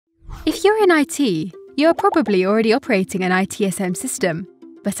If you're in IT, you're probably already operating an ITSM system,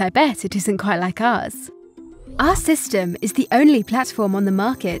 but I bet it isn't quite like ours. Our system is the only platform on the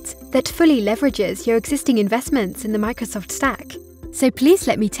market that fully leverages your existing investments in the Microsoft stack. So please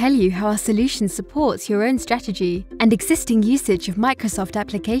let me tell you how our solution supports your own strategy and existing usage of Microsoft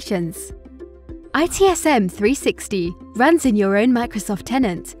applications. ITSM360 runs in your own Microsoft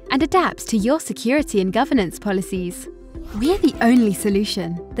tenant and adapts to your security and governance policies. We're the only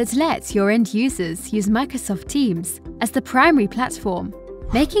solution that lets your end users use Microsoft Teams as the primary platform,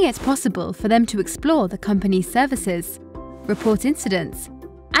 making it possible for them to explore the company's services, report incidents,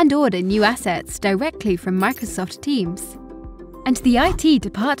 and order new assets directly from Microsoft Teams. And the IT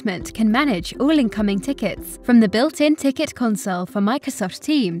department can manage all incoming tickets from the built-in ticket console for Microsoft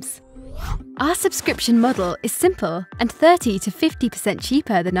Teams. Our subscription model is simple and 30 to 50%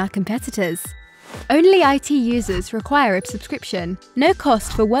 cheaper than our competitors. Only IT users require a subscription, no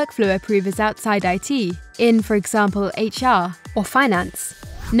cost for workflow approvers outside IT, in, for example, HR or finance,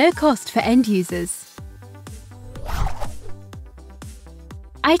 no cost for end users.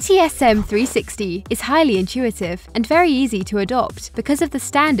 ITSM360 is highly intuitive and very easy to adopt because of the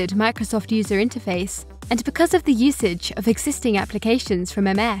standard Microsoft user interface and because of the usage of existing applications from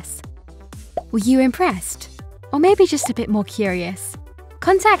MS. Were you impressed? Or maybe just a bit more curious?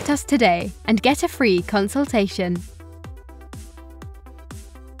 Contact us today and get a free consultation.